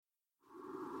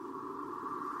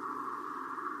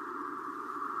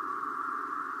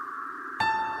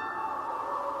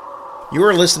You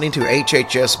are listening to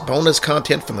HHS bonus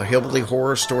content from the Hillbilly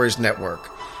Horror Stories Network.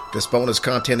 This bonus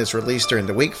content is released during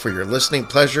the week for your listening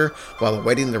pleasure while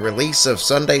awaiting the release of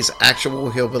Sunday's actual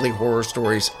Hillbilly Horror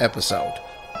Stories episode.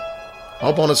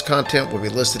 All bonus content will be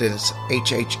listed as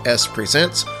HHS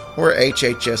Presents or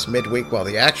HHS Midweek, while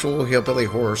the actual Hillbilly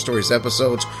Horror Stories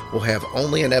episodes will have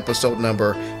only an episode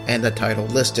number and the title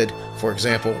listed, for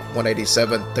example,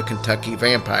 187, The Kentucky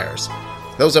Vampires.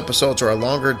 Those episodes are a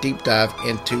longer deep dive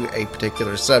into a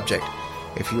particular subject.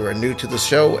 If you are new to the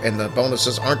show and the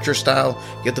bonuses aren't your style,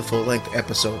 give the full-length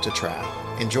episodes a try.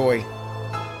 Enjoy!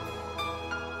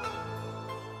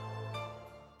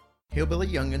 Hillbilly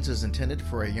Youngins is intended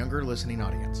for a younger listening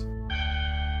audience.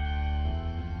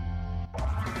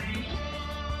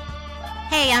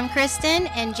 Hey, I'm Kristen,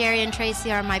 and Jerry and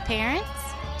Tracy are my parents.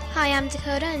 Hi, I'm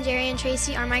Dakota, and Jerry and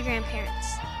Tracy are my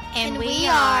grandparents. And we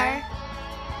are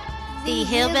the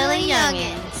Hillbilly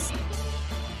Youngins.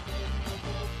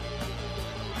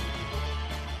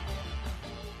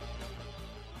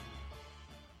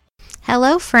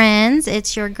 Hello, friends.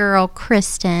 It's your girl,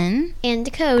 Kristen. And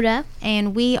Dakota.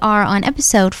 And we are on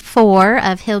episode 4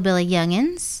 of Hillbilly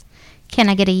Youngins. Can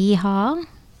I get a yeehaw?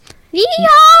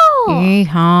 Yeehaw!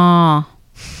 Yeehaw.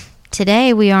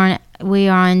 Today we are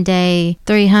on day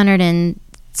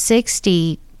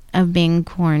 360 of being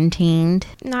quarantined.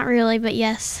 Not really, but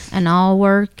yes. And all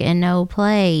work and no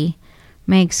play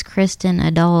makes Kristen a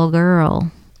dull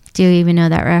girl. Do you even know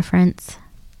that reference?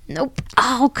 Nope.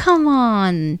 Oh, come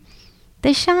on.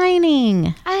 The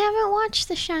Shining. I haven't watched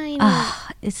The Shining. Oh,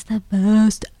 it's the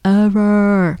best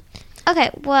ever. Okay,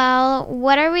 well,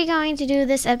 what are we going to do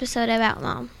this episode about,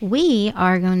 Mom? We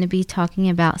are going to be talking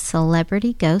about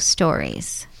celebrity ghost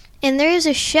stories. And there is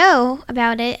a show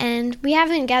about it, and we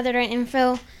haven't gathered our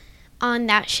info on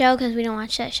that show because we don't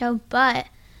watch that show, but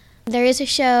there is a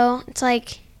show. It's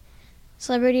like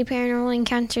Celebrity Paranormal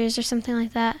Encounters or something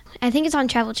like that. I think it's on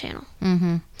Travel Channel.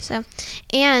 Mm-hmm. So,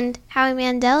 and Howie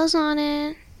Mandel's on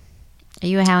it. Are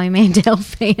you a Howie Mandel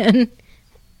fan?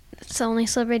 That's the only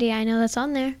celebrity I know that's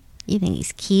on there. You think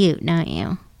he's cute, don't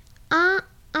you?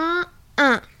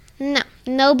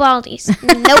 No baldies.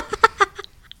 Nope.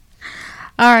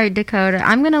 All right, Dakota,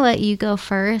 I'm going to let you go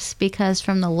first because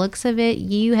from the looks of it,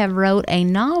 you have wrote a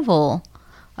novel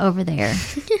over there.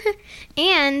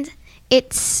 And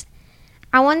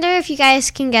I wonder if you guys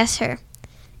can guess her.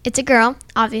 It's a girl,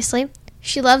 obviously.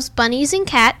 She loves bunnies and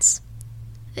cats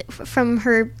from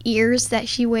her ears that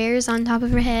she wears on top of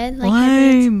her head.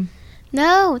 Lame.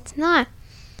 No, it's not.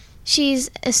 She's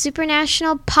a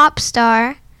supernatural pop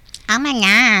star. Oh, my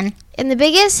God. And the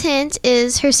biggest hint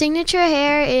is her signature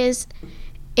hair is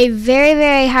a very,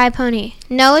 very high pony.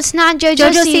 No, it's not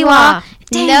JoJo Siwa.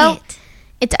 Dang it.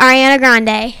 It's Ariana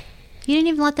Grande. You didn't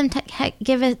even let them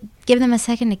give them a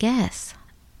second to guess.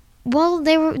 Well,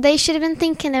 they should have been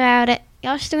thinking about it.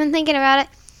 Y'all should have been thinking about it.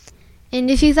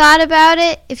 And if you thought about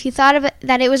it,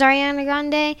 that it was Ariana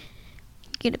Grande,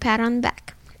 get a pat on the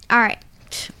back. All right.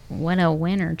 What a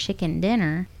winner, chicken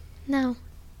dinner. No.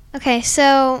 Okay,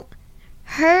 so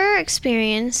her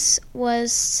experience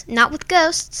was not with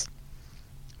ghosts,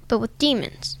 but with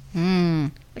demons.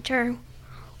 Which are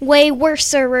way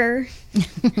worser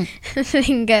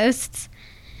than ghosts.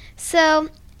 So,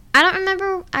 I don't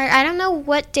remember, I don't know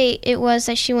what date it was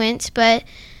that she went, but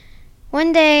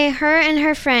one day her and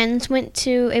her friends went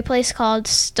to a place called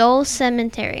Stoll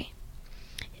Cemetery.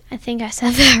 I think I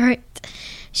said that right.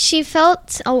 She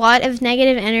felt a lot of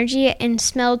negative energy and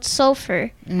smelled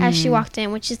sulfur as she walked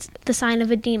in, which is the sign of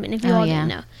a demon, if you all didn't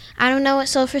know. I don't know what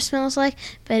sulfur smells like,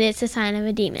 but it's a sign of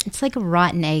a demon. It's like a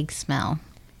rotten egg smell.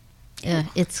 Ugh,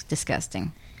 it's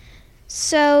disgusting.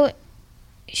 So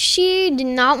she did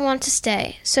not want to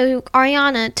stay. So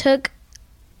Ariana took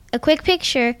a quick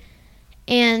picture,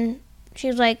 and she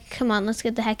was like, come on, let's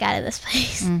get the heck out of this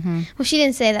place. Mm-hmm. Well, she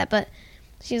didn't say that, but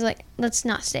she was like, let's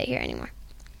not stay here anymore.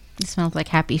 It smells like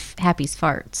Happy's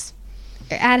farts.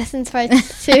 Or Addison's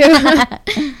farts,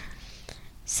 too.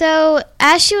 So,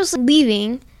 as she was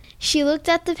leaving, she looked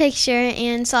at the picture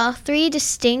and saw 3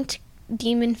 distinct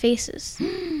demon faces.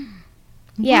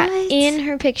 Yeah, in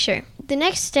her picture. The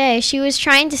next day, she was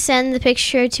trying to send the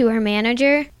picture to her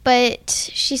manager, but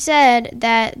she said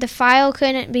that the file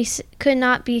could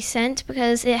not be sent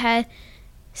because it had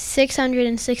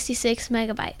 666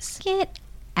 megabytes. Get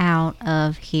out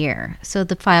of here. So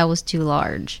the file was too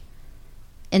large.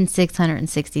 In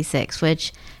 666,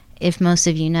 which, if most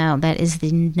of you know, that is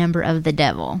the number of the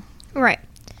devil. Right.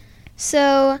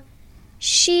 So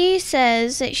she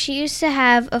says that she used to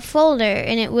have a folder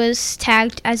and it was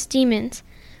tagged as demons.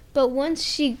 But once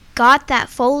she got that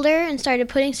folder and started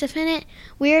putting stuff in it,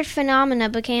 weird phenomena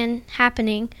began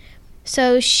happening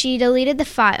So she deleted the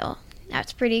file.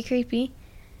 That's pretty creepy.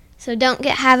 So don't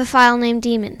have a file named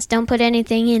Demons. Don't put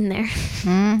anything in there.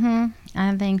 Mm-hmm.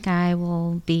 I think I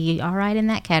will be all right in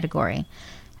that category.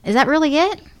 Is that really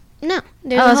it? No.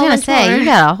 There's I was going to say, more. you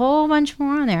got a whole bunch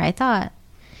more on there, I thought.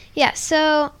 Yeah,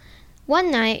 so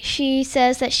one night she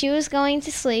says that she was going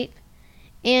to sleep.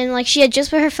 And, like, she had just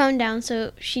put her phone down,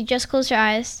 so she just closed her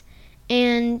eyes.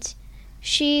 And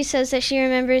she says that she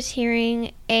remembers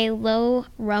hearing a low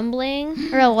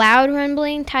rumbling or a loud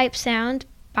rumbling type sound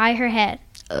by her head.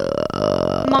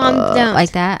 Mom, don't.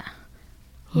 Like that?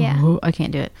 Yeah. Oh, I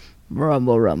can't do it.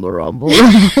 Rumble, rumble, rumble.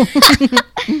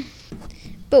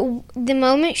 But the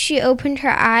moment she opened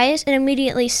her eyes, it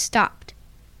immediately stopped.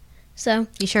 So.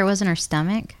 You sure it wasn't her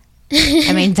stomach?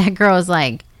 I mean, that girl is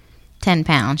like 10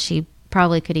 pounds. She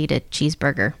probably could eat a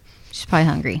cheeseburger. She's probably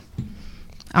hungry.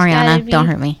 Ariana, don't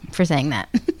hurt me for saying that.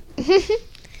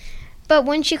 But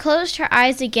when she closed her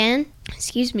eyes again,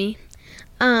 excuse me,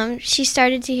 she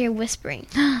started to hear whispering.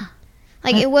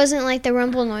 Like, it wasn't like the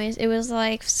rumble noise. It was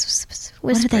like whispering.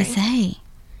 What did they say?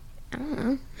 I don't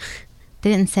know.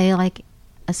 They didn't say like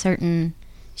a certain...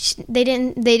 They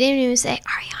didn't even say,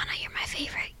 Ariana, you're my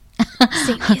favorite.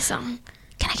 Sing me a song.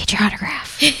 Can I get your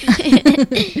autograph?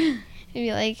 It'd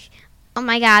be like, oh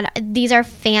my God, these are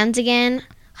fans again.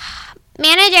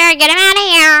 Manager, get him out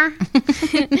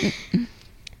of here.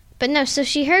 But no, so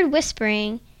she heard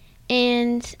whispering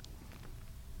and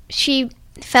she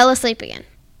fell asleep again.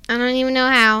 I don't even know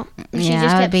how. She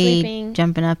just kept sleeping.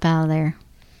 Jumping up out of there.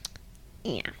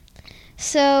 Yeah.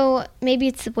 So maybe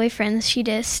it's the boyfriends she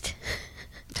dissed.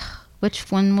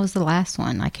 Which one was the last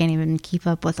one? I can't even keep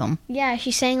up with them. Yeah,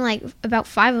 she sang like about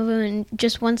 5 of them in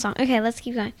just one song. Okay, let's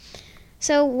keep going.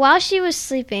 So while she was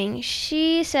sleeping,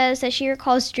 she says that she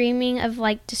recalls dreaming of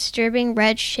like disturbing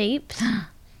red shapes.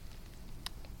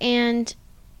 And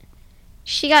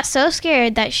she got so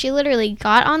scared that she literally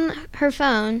got on her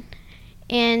phone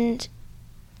and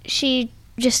she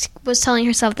just was telling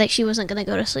herself that she wasn't going to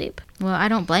go to sleep. Well, I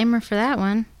don't blame her for that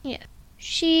one. Yeah.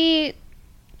 She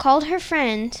called her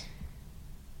friend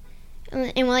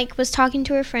and like was talking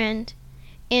to her friend,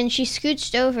 and she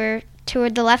scooched over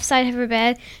toward the left side of her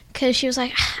bed because she was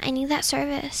like, I need that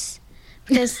service.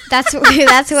 Because that's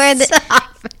where the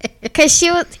because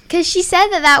she said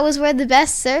that was where the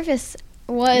best service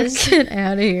was. Get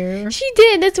out of here. She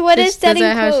did. That's what it said in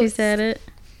quotes. Is that how she said it?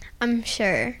 I'm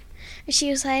sure. She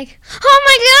was like, oh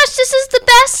my gosh, this is the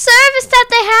best service that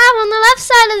they have on the left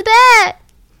side of the bed.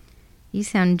 You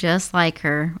sound just like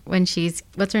her when she's,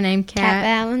 what's her name? Cat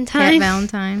Valentine. Cat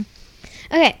Valentine.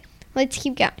 Okay, let's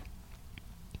keep going.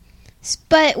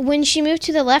 But when she moved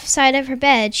to the left side of her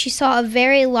bed, she saw a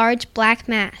very large black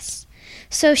mass.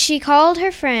 So she called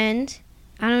her friend.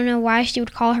 I don't know why she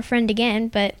would call her friend again,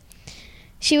 but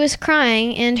she was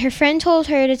crying, and her friend told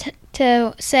her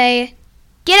to say,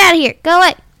 get out of here, go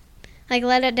away. Like,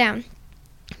 let it down.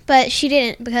 But she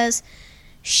didn't, because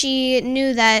she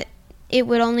knew that it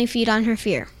would only feed on her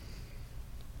fear.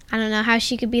 I don't know how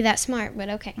she could be that smart, but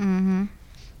okay. Mm-hmm.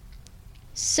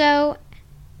 So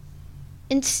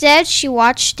instead, she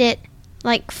watched it,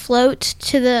 like, float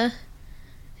to the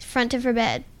front of her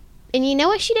bed. And you know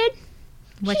what she did?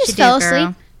 What she just fell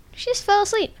asleep. She just fell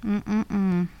asleep.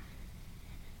 Mm-mm-mm.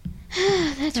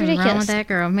 That's ridiculous. What's wrong with that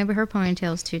girl? Maybe her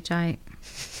ponytail's too tight.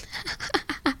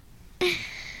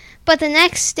 But the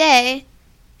next day,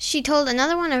 she told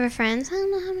another one of her friends. I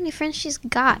don't know how many friends she's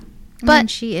got. But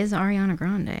she is Ariana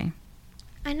Grande.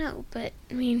 I know, but,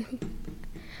 I mean,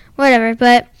 whatever.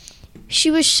 But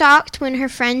she was shocked when her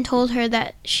friend told her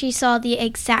that she saw the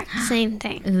exact same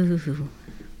thing. Ooh.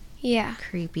 Yeah.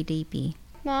 Creepy deepy.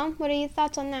 Mom, what are your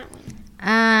thoughts on that one?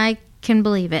 I can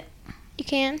believe it. You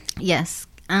can? Yes.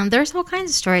 There's all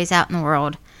kinds of stories out in the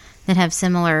world that have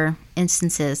similar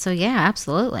instances. So, yeah,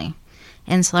 absolutely.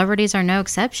 And celebrities are no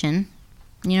exception.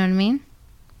 You know what I mean?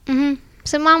 Mm-hmm.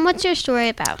 So, Mom, what's your story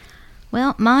about?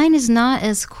 Well, mine is not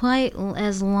as quite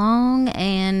as long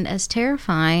and as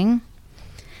terrifying.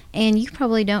 And you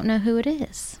probably don't know who it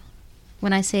is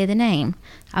when I say the name.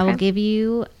 I will give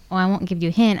you, well, I won't give you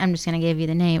a hint. I'm just going to give you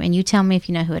the name. And you tell me if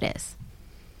you know who it is.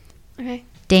 Okay.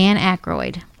 Dan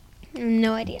Aykroyd.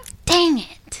 No idea. Dang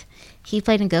it. He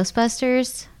played in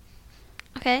Ghostbusters.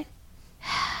 Okay.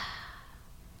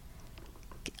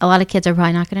 A lot of kids are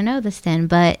probably not going to know this then,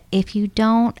 but if you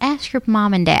don't, ask your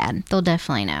mom and dad. They'll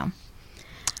definitely know.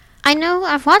 I know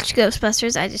I've watched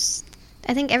Ghostbusters.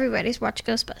 I think everybody's watched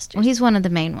Ghostbusters. Well, he's one of the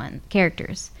main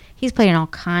characters. He's played in all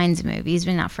kinds of movies. He's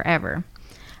been out forever.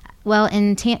 Well,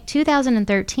 in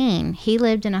 2013, he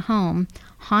lived in a home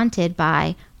haunted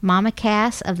by Mama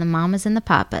Cass of the Mamas and the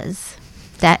Papas.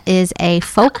 That is a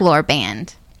folklore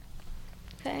band.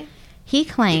 Okay. He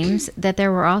claims that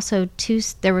there were two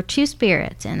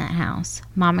spirits in that house,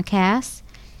 Mama Cass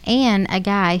and a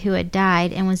guy who had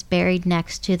died and was buried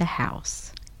next to the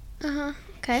house.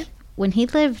 Okay. When he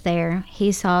lived there,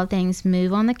 he saw things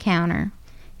move on the counter.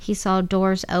 He saw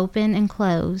doors open and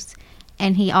close,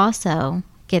 and he also,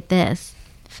 get this,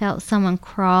 felt someone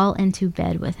crawl into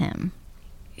bed with him.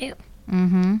 Ew.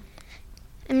 Mm-hmm.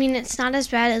 I mean, it's not as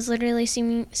bad as literally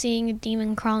seeing a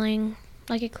demon crawling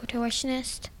like a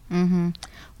contortionist. Mm-hmm.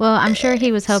 Well, I'm sure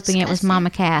he was hoping it was Mama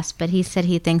Cass, but he said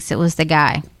he thinks it was the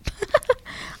guy.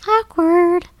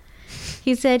 Awkward.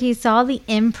 He said he saw the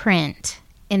imprint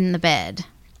in the bed.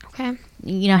 Okay.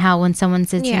 You know how when someone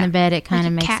sits in the bed, it kind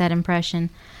of makes cat. that impression.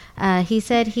 He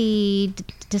said he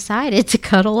decided to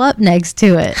cuddle up next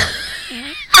to it.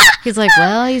 He's like,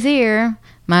 well, he's here.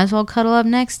 Might as well cuddle up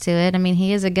next to it. I mean,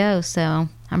 he is a ghost, so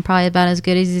I'm probably about as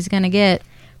good as he's going to get.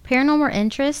 Paranormal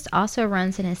interest also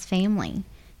runs in his family.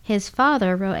 His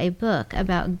father wrote a book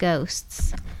about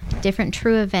ghosts, different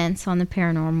true events on the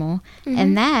paranormal,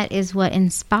 and that is what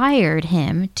inspired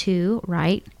him to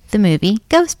write the movie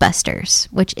Ghostbusters,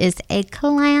 which is a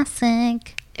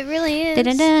classic. It really is.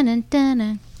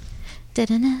 Ghostbusters.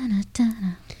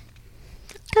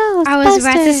 I was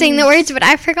about to sing the words, but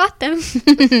I forgot them.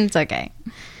 It's okay.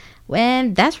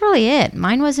 Well, that's really it.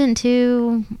 Mine wasn't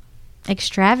too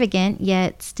extravagant,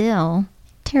 yet still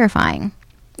terrifying.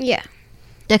 Yeah.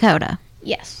 Dakota,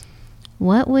 Yes.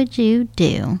 what would you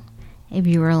do if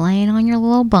you were laying on your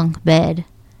little bunk bed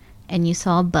and you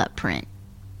saw a butt print?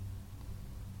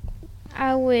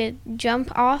 I would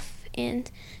jump off and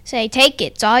say, take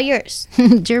it. It's all yours.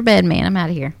 It's your bed, man. I'm out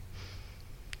of here.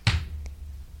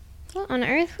 What on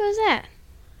earth was that?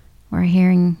 We're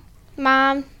hearing.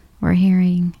 Mom. We're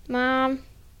hearing. Mom.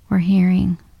 We're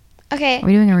hearing. Okay. Are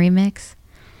we doing a remix?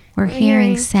 We're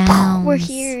hearing sounds. We're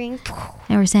hearing.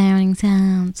 And we're sounding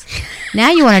sounds.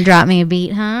 Now you want to drop me a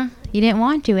beat, huh? You didn't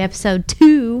want to. Episode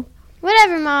 2.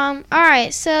 Whatever, Mom. All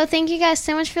right. So thank you guys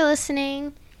so much for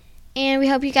listening. And we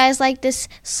hope you guys like this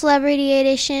celebrity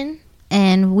edition.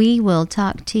 And we will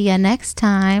talk to you next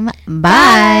time. Bye.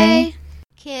 Bye.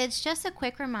 Kids, just a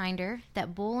quick reminder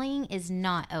that bullying is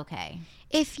not okay.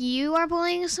 If you are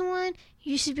bullying someone,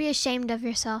 you should be ashamed of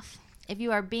yourself. If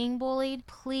you are being bullied,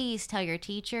 please tell your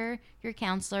teacher, your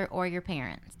counselor, or your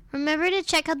parents. Remember to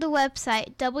check out the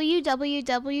website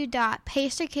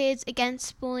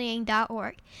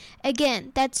www.pacerkidsagainstbullying.org.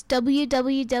 Again, that's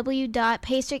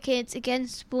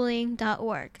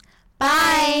www.pacerkidsagainstbullying.org.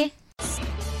 Bye!